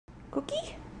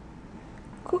Cookie?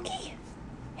 Cookie?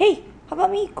 Hey, how about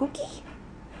me? Cookie?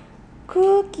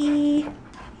 Cookie.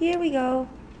 Here we go.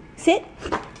 Sit.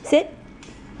 Sit.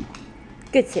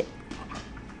 Good sit.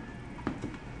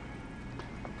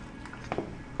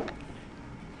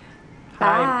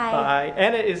 Hi. Bye.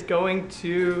 Anna is going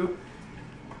to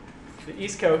the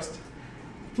East Coast.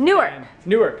 Newark.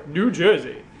 Newark, New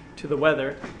Jersey. To the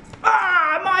weather.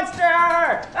 Ah,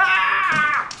 monster!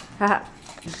 Ah!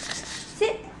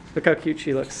 Sit. Look how cute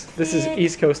she looks. This is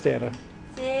East Coast Anna.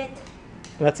 Sit.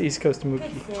 And that's East Coast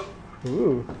Mookie. Good sit.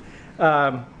 Ooh.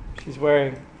 She's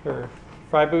wearing her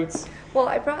fry boots. Well,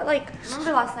 I brought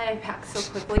remember last night I packed so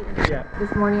quickly? Yeah.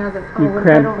 This morning I was like, oh,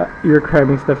 You were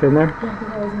cramming stuff in there? Yeah,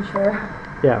 because I wasn't sure.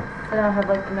 Yeah. I don't have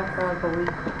enough for a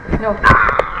week. No.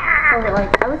 So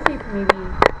I would say maybe,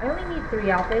 I only need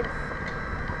 3 outfits.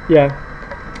 Yeah.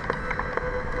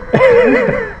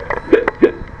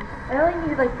 I only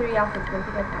need 3 outfits, but I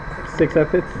think I packed 6. 6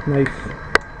 outfits? Nice.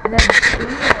 And then I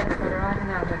had a sweater on, and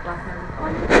I was like, last night I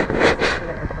was like, oh, for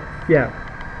the airport. Yeah.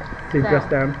 So you dress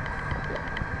down?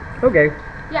 Yeah. Okay.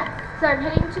 Yeah. So I'm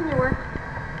heading to Newark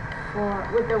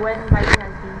with the Wedding by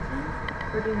Chaz Dean team.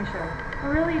 We're doing a show. I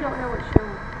really don't know what show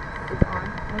it's on.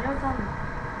 I know it's on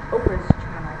Oprah's channel.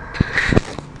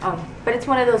 But it's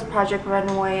one of those Project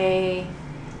Runway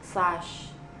 /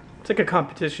 It's like a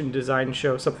competition design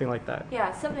show, something like that.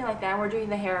 yeah, something like that. And we're doing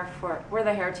the hair we're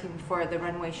the hair team for the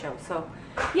runway show. So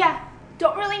yeah,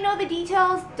 don't really know the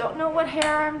details, don't know what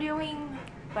hair I'm doing,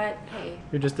 but hey.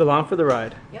 You're just along for the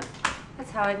ride. Yep,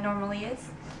 that's how it normally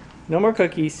is. No more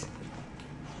cookies.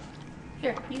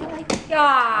 Here, you can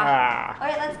yeah.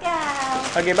 Alright, let's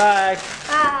go. Okay, bye.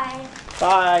 Bye.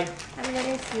 Bye. I'm gonna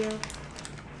miss you.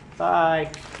 Bye.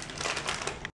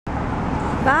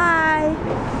 Bye.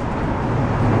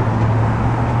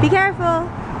 Be careful.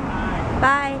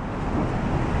 Bye.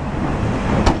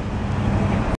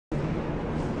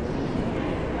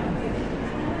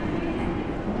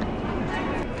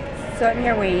 So I'm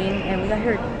here waiting, and we got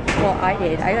here, well, I got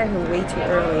here way too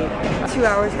early. 2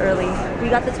 hours early. We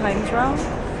got the times wrong.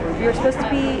 We were supposed to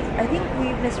be, I think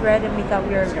we misread and we thought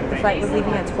the flight was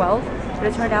leaving at 12, but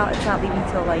it turned out it's not leaving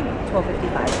until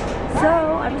 12:55. So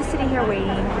I'm just sitting here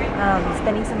waiting,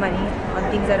 spending some money on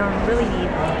things I don't really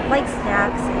need, like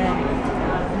snacks and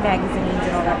magazines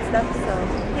and all that stuff, so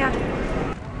yeah.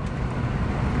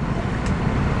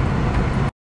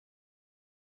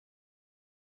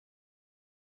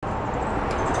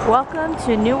 Welcome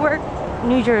to Newark,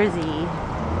 New Jersey.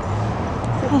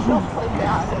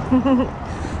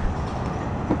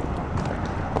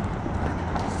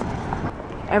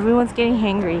 Everyone's getting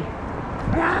hangry.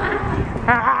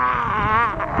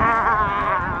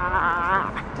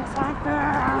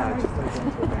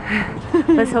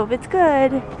 Let's hope it's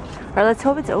good. Or let's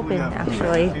hope it's open,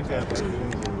 actually.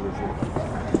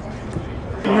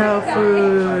 No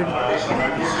food.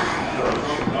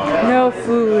 No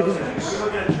food.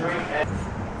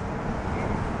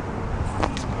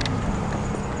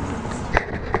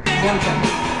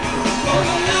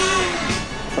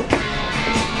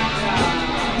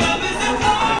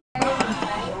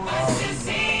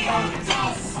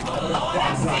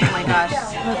 Oh my gosh.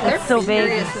 They're so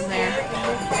big. In there.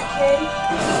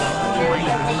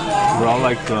 We're all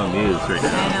like throwing these right now.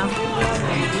 I know.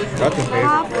 That's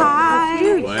amazing.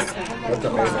 Pie. What? That's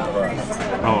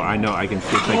amazing. Oh, I know. I can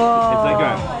see. It's like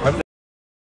a.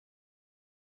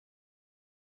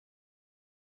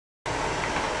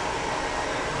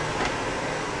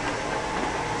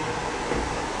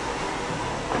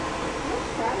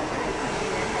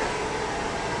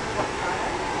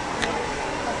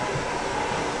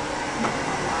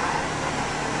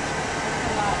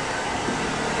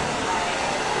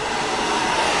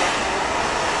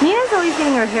 Nina's always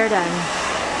getting her hair done.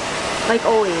 Like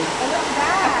always.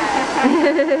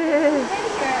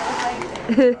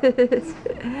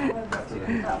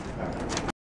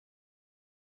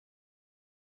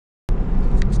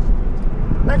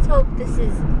 Let's hope this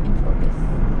is in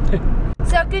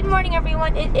focus. So good morning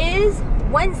everyone. It is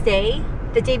Wednesday,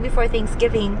 the day before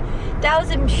Thanksgiving. That was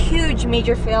a huge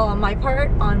major fail on my part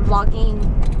on vlogging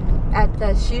at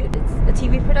the shoot. It's a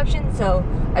TV production, so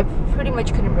I pretty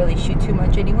much couldn't really shoot too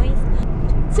much anyways.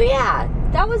 So yeah,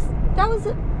 that was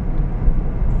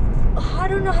I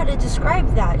don't know how to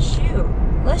describe that shoot.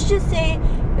 Let's just say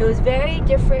it was very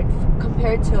different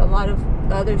compared to a lot of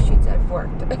the other shoots I've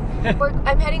worked.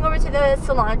 I'm heading over to the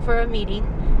salon for a meeting,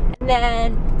 and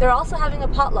then they're also having a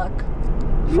potluck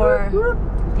for,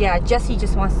 yeah, Jesse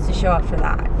just wants to show up for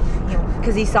that,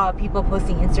 because he saw people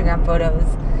posting Instagram photos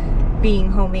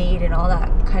being homemade and all that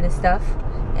kind of stuff,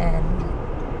 and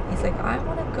he's He's like, I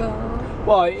want to go.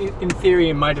 Well, in theory,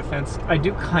 in my defense, I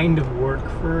do kind of work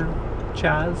for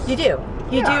Chaz. You do.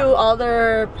 You do all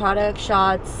their product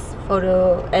shots,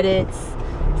 photo edits,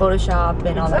 Photoshop,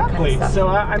 and all that kind of stuff. So,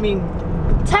 I mean...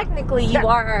 Technically, you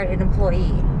are an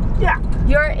employee. Yeah.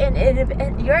 You're an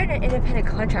independent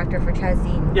contractor for Chaz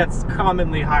Dean. Yeah, it's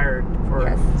commonly hired for...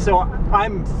 Yes. So,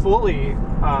 I'm fully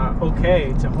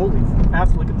okay to... I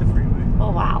have to look at the freeway.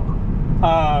 Oh, wow.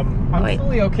 I'm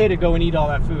fully okay to go and eat all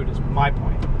that food, is my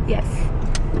point. Yes.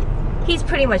 He's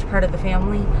pretty much part of the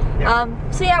family.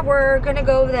 Yeah. So yeah, we're gonna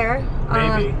go over there.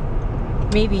 Maybe.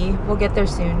 Maybe. We'll get there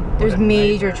soon. There's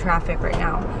major traffic right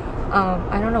now.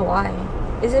 I don't know why.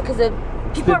 Is it because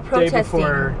people are protesting?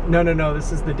 No,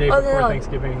 this is the day before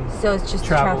Thanksgiving. So it's just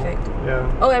travel. traffic.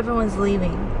 Yeah. Oh, everyone's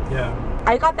leaving. Yeah.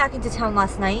 I got back into town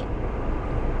last night.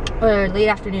 Or late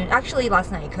afternoon. Actually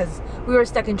last night, because we were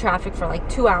stuck in traffic for like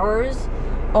 2 hours.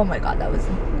 Oh my god, that was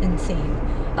insane.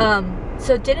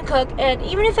 So didn't cook, and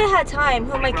even if I had time,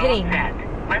 who am I kidding?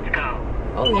 Let's go.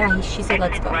 Oh yeah, she said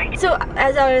let's go. So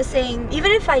as I was saying,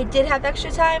 even if I did have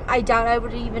extra time, I doubt I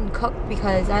would even cook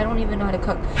because I don't even know how to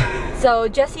cook. So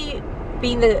Jesse,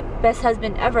 being the best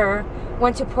husband ever,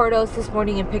 went to Porto's this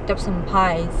morning and picked up some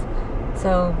pies.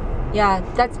 So yeah,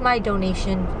 that's my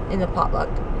donation in the potluck.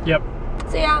 Yep.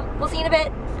 So yeah, we'll see you in a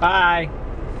bit. Bye.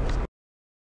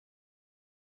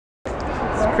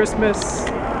 It's Christmas,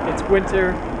 it's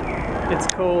winter, it's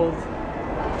cold.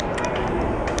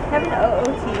 Have an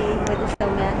OOT with the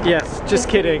snowman. Yes, just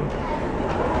kidding.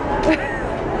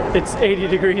 It's 80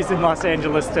 degrees in Los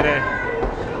Angeles today.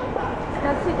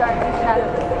 Not too dark and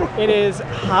shadowy. It is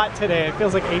hot today. It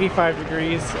feels like 85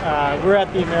 degrees. We're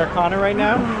at the Americana right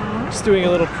now. Just doing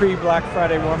a little pre-Black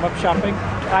Friday warm-up shopping.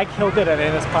 I killed it at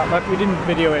Anna's potluck. We didn't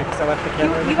video it because I left the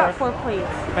camera in the car. You got 4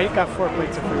 plates. I got 4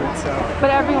 plates of food, so. But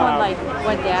everyone like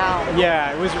went down.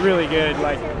 Yeah, it was really good.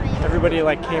 Like everybody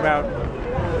like came out,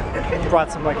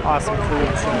 brought some like awesome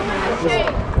food. So it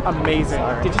was amazing.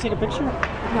 Did you take a picture?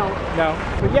 No. No.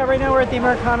 But yeah, right now we're at the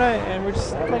Americana and we're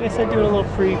just, like I said, doing a little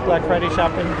pre-Black Friday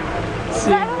shopping.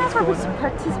 I don't know if we're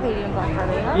participating in Black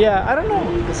Friday, huh? Yeah, I don't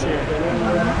know this year.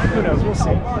 Who knows? We'll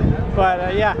see.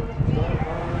 But yeah,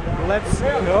 let's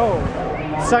go.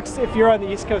 Sucks if you're on the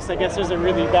East Coast. I guess there's a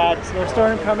really bad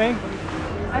snowstorm coming.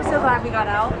 I'm so glad we got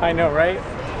out. I know, right?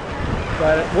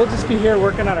 But we'll just be here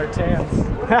working on our tans.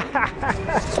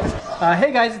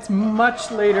 Hey guys, it's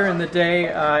much later in the day.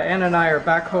 Anna and I are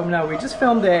back home now. We just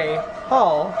filmed a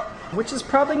haul, which is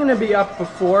probably going to be up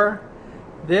before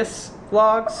this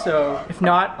vlog, so if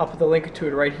not, I'll put the link to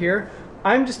it right here.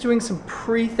 I'm just doing some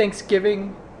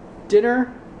pre-Thanksgiving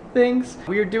dinner things.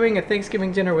 We are doing a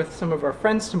Thanksgiving dinner with some of our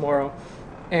friends tomorrow,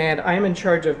 and I'm in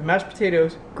charge of mashed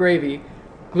potatoes, gravy,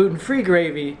 gluten-free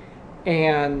gravy,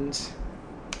 and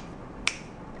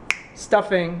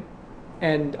stuffing,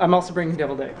 and I'm also bringing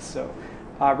deviled eggs. So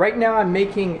right now I'm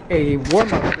making a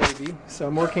warm-up gravy, so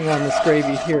I'm working on this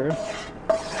gravy here.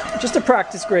 Just a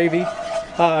practice gravy.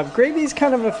 Gravy is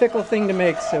kind of a fickle thing to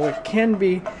make, so it can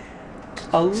be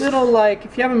a little like,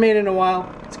 if you haven't made it in a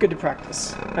while, it's good to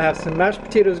practice. I have some mashed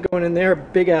potatoes going in there, a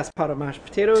big ass pot of mashed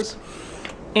potatoes.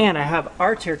 And I have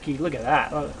our turkey, look at that,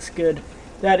 that looks good.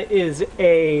 That is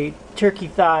a turkey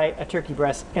thigh, a turkey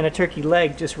breast, and a turkey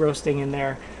leg just roasting in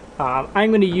there. I'm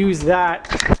going to use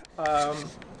that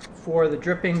for the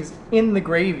drippings in the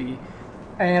gravy,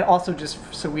 and also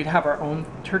just so we'd have our own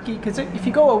turkey. Because if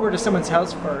you go over to someone's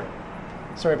house for,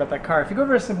 sorry about that car, if you go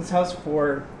over to someone's house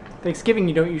for Thanksgiving,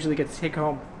 you don't usually get to take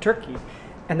home turkey.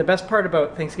 And the best part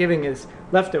about Thanksgiving is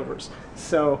leftovers.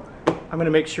 So I'm going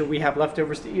to make sure we have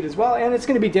leftovers to eat as well, and it's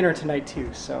going to be dinner tonight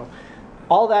too. So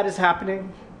all that is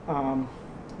happening.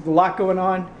 There's a lot going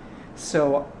on.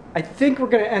 So I think we're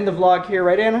going to end the vlog here,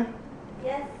 right, Anna?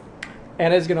 Yes.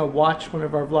 Anna's going to watch one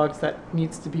of our vlogs that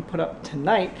needs to be put up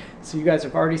tonight. So you guys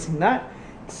have already seen that.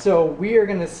 So we are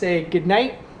going to say good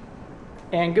night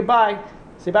and goodbye.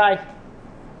 Say bye.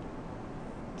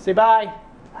 Say bye.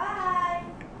 Bye.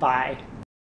 Bye.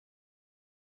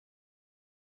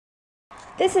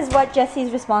 This is what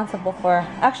Jesse's responsible for.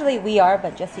 Actually, we are,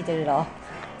 but Jesse did it all.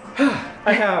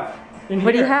 I have.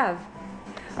 What do you have?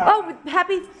 Oh,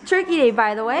 happy Turkey Day,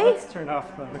 by the way. Let's turn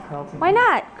off the Carlton. Why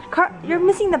not? You're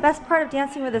missing the best part of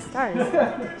Dancing with the Stars.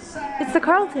 It's the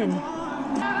Carlton.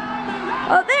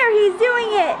 Oh, there, he's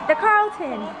doing it. The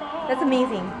Carlton. That's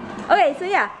amazing. Okay, so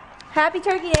yeah. Happy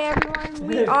Turkey Day, everyone.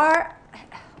 We are...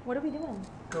 What are we doing?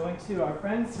 Going to our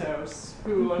friend's house,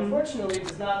 who unfortunately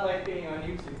does not like being on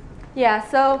YouTube. Yeah,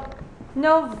 so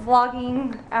no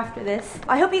vlogging after this.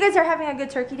 I hope you guys are having a good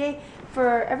Turkey Day.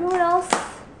 For everyone else,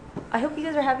 I hope you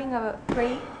guys are having a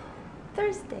great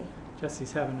Thursday.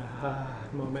 Jesse's having a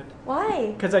moment.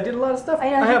 Why? Because I did a lot of stuff. I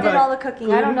know, he did all the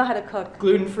cooking. I don't know how to cook.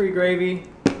 Gluten-free gravy,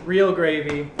 real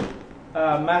gravy,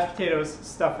 mashed potatoes,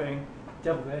 stuffing,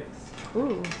 deviled eggs.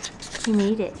 Ooh, he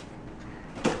made it.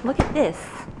 Look at this.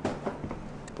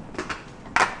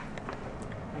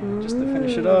 And just to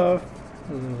finish it off.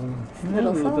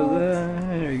 Little salt.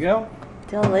 There you go.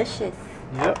 Delicious.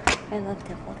 Yep. I love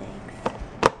deviled eggs.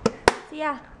 So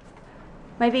yeah,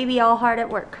 my baby all hard at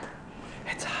work.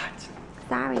 It's hot.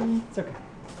 Sorry. It's okay.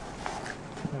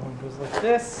 That one goes like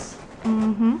this.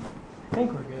 Mm-hmm. I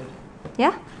think we're good.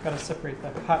 Yeah? Gotta separate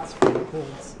the hots from the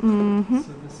colds. Mm-hmm.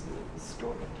 So this is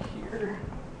stored here.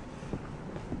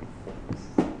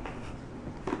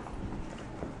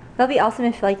 That'd be awesome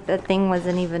if like the thing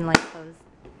wasn't even like closed.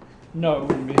 No, it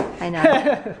wouldn't be. I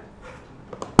know.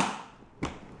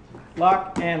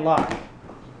 Lock and lock.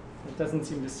 It doesn't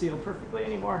seem to seal perfectly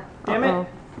anymore. Damn it.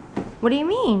 What do you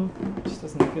mean? It just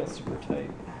doesn't feel super tight.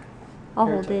 I'll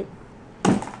hold it.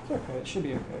 It's okay. It should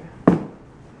be okay.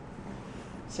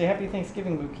 Say happy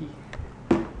Thanksgiving, Mookie.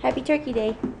 Happy Turkey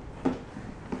Day.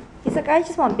 He's like, I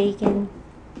just want bacon.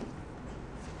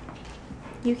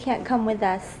 You can't come with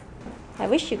us. I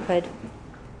wish you could.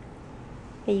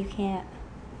 But you can't.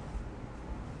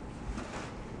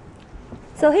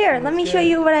 So here, let me show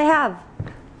you what I have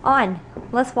on.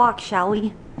 Let's walk, shall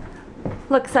we?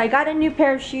 Look, so I got a new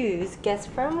pair of shoes. Guess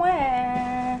from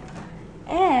where?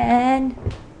 And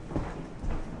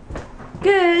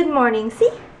good morning.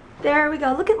 See? There we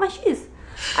go. Look at my shoes.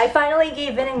 I finally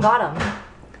gave in and got them.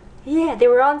 Yeah, they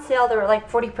were on sale. They were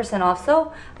like 40% off.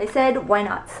 So I said, why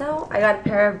not? So I got a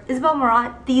pair of Isabel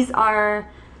Marant. These are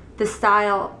the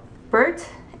style Bert,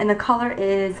 and the color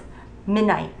is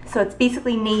Midnight. So it's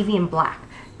basically navy and black.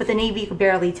 But the navy you can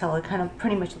barely tell. It kind of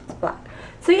pretty much looks black.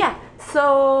 So yeah,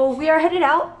 so we are headed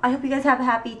out. I hope you guys have a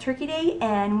happy Turkey Day,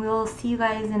 and we'll see you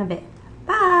guys in a bit.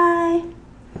 Bye!